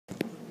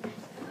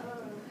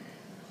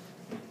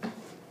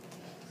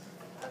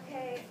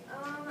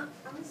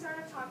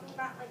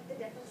like the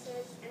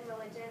differences in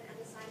religion and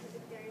the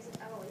scientific theories of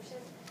evolution.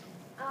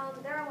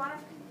 There are a lot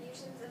of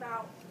confusions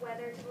about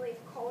whether to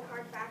believe cold,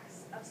 hard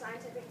facts of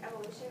scientific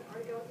evolution or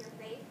to go with your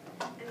faith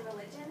and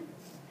religion.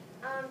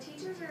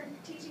 Teachers are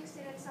teaching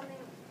students something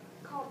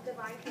called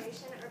divine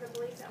creation, or the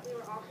belief that we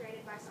were all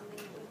created by something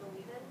that we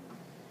believe in.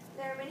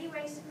 There are many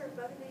ways to prove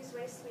both of these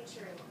ways to be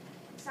true.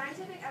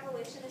 Scientific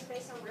evolution is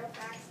based on real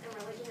facts, and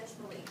religion is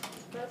belief.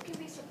 Both can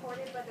be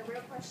supported, but the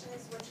real question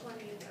is which one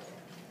do you go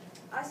with?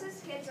 Us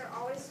as kids are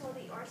always told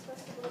that you aren't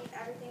supposed to believe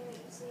everything that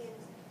you see in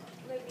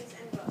movies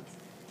and books.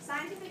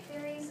 Scientific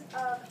theories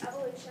of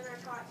evolution are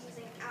taught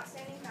using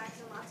outstanding facts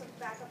and lots of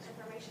backup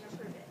information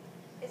to prove it.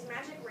 Is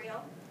magic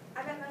real?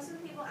 I bet most of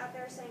the people out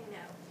there are saying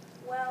no.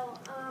 Well,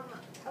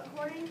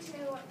 according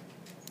to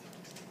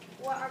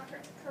what our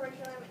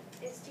curriculum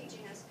is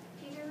teaching us,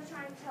 teachers are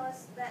trying to tell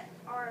us that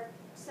our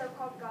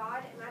so-called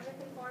God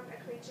magically formed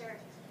a creature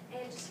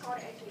and just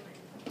called it a human.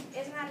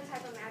 Isn't that a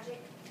type of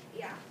magic?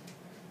 Yeah.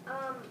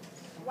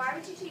 Why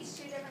would you teach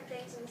two different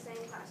things in the same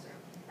classroom?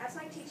 That's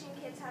like teaching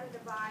kids how to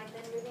divide,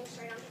 then moving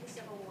straight on to the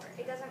Civil War.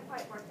 It doesn't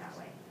quite work that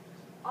way.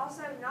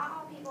 Also, not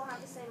all people have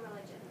the same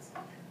religions.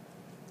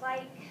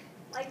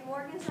 Like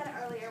Morgan said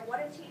earlier,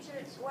 what if the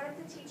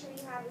teacher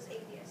you have is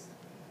atheist?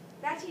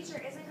 That teacher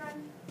isn't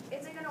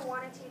going to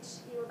want to teach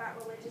you about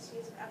religious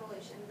views of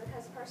evolution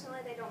because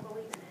personally they don't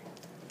believe in it.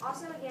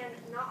 Also, again,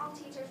 not all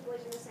teachers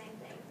believe in the same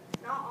thing.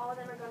 Not all of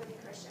them are going to be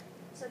Christian.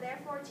 So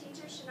therefore,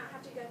 teachers should not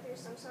have to go through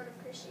some sort of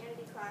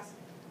Christianity class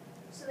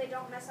so they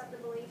don't mess up the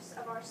beliefs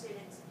of our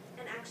students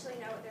and actually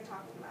know what they're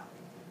talking about.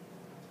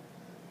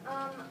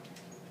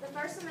 The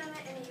First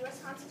Amendment in the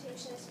U.S.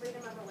 Constitution is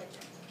freedom of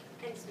religion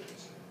and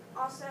speech.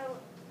 Also,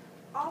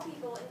 all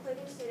people,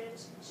 including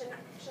students,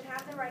 should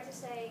have the right to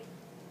say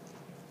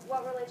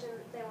what religion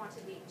they want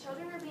to be.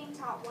 Children are being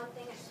taught one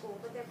thing at school,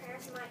 but their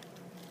parents might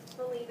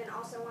believe and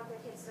also want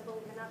their kids to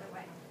believe another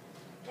way.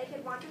 They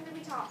could want them to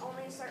be taught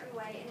only a certain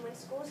way, and when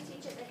schools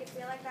teach it, they could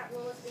feel like that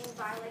rule is being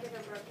violated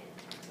or broken.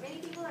 Many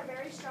people are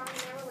very strong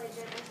in their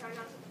religion and try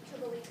not to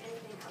believe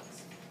anything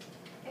else.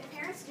 If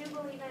parents do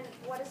believe in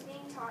what is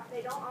being taught,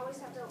 they don't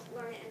always have to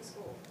learn it in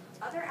school.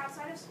 Other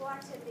outside of school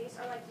activities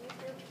are like youth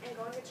group and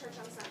going to church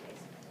on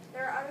Sundays.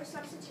 There are other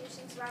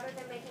substitutions rather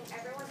than making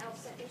everyone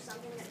else sit through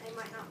something that they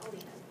might not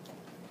believe in.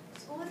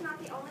 School is not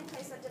the only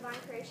place that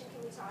divine creation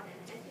can be taught in,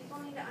 and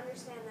people need to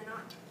understand that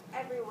not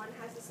everyone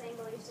has the same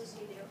beliefs as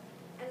you do,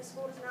 and the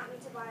school does not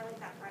need to violate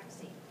that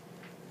privacy.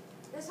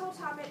 This whole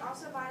topic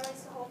also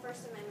violates the whole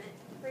First Amendment,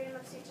 freedom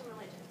of speech and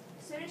religion.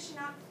 Students should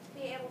not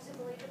be able to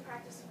believe the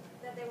practice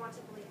that they want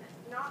to believe in.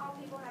 Not all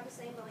people have the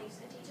same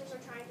beliefs, and teachers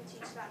are trying to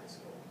teach that in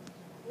school.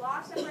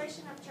 Law of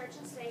separation of church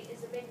and state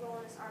is a big role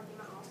in this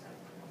argument also.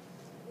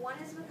 One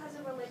is because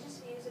of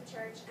religious views of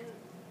church and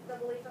the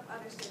belief of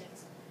other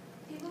students.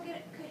 People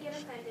could get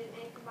offended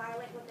and could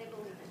violate what they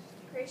believe in.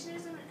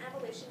 Creationism and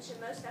evolution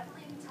should most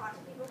definitely be taught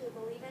to people who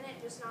believe in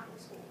it, just not in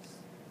schools.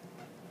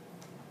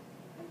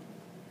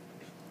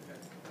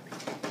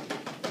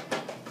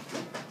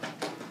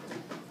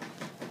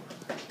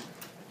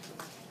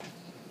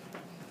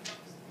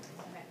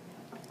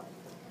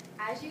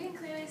 As you can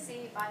clearly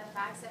see by the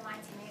facts that my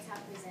teammates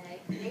have presented,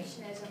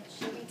 creationism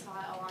should be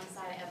taught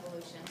alongside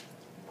evolution.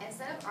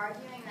 Instead of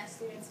arguing that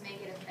students may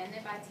get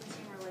offended by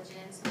teaching religion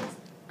in schools,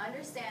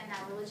 understand that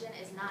religion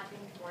is not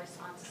being forced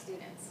onto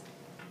students.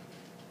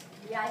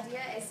 The idea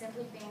is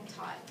simply being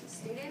taught.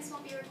 Students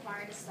won't be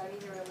required to study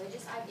the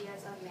religious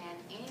ideas of man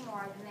any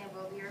more than they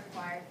will be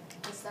required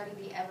to study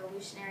the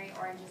evolutionary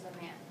origins of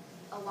man.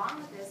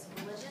 Along with this,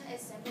 religion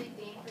is simply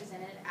being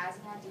presented as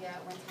an idea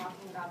when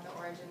talking about the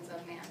origins of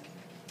man.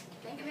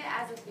 Think of it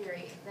as a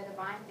theory, the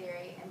divine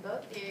theory, and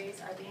both theories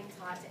are being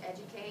taught to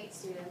educate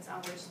students on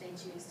which they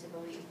choose to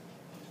believe.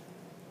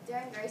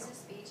 During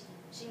Grace's speech,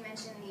 she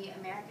mentioned the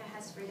America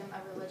has freedom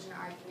of religion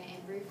argument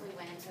and briefly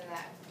went into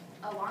that.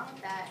 Along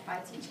with that,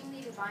 by teaching the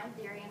divine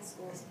theory in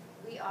schools,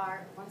 we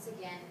are, once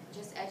again,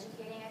 just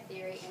educating a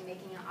theory and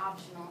making it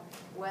optional,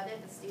 whether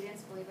the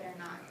students believe it or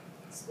not.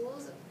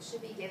 Schools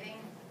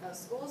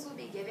will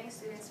be giving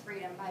students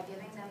freedom by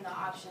giving them the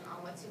option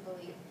on what to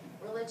believe,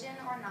 religion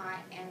or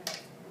not, and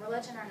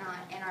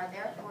are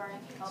therefore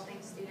helping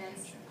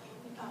students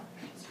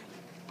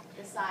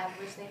decide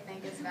which they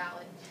think is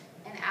valid.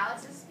 In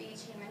Alex's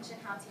speech, he mentioned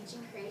how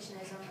teaching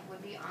creationism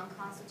would be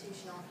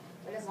unconstitutional,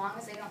 but as long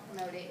as they don't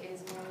promote it, it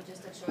is merely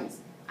just a choice.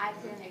 I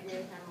couldn't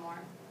agree with him more.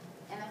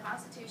 In the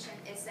Constitution,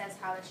 it says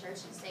how the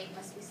church and state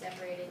must be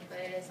separated, but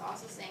it is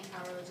also saying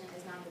how religion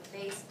is not the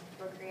base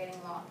for creating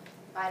law.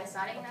 By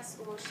deciding that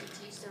schools should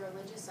teach the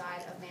religious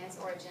side of man's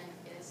origin,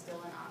 it is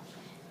still an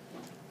option.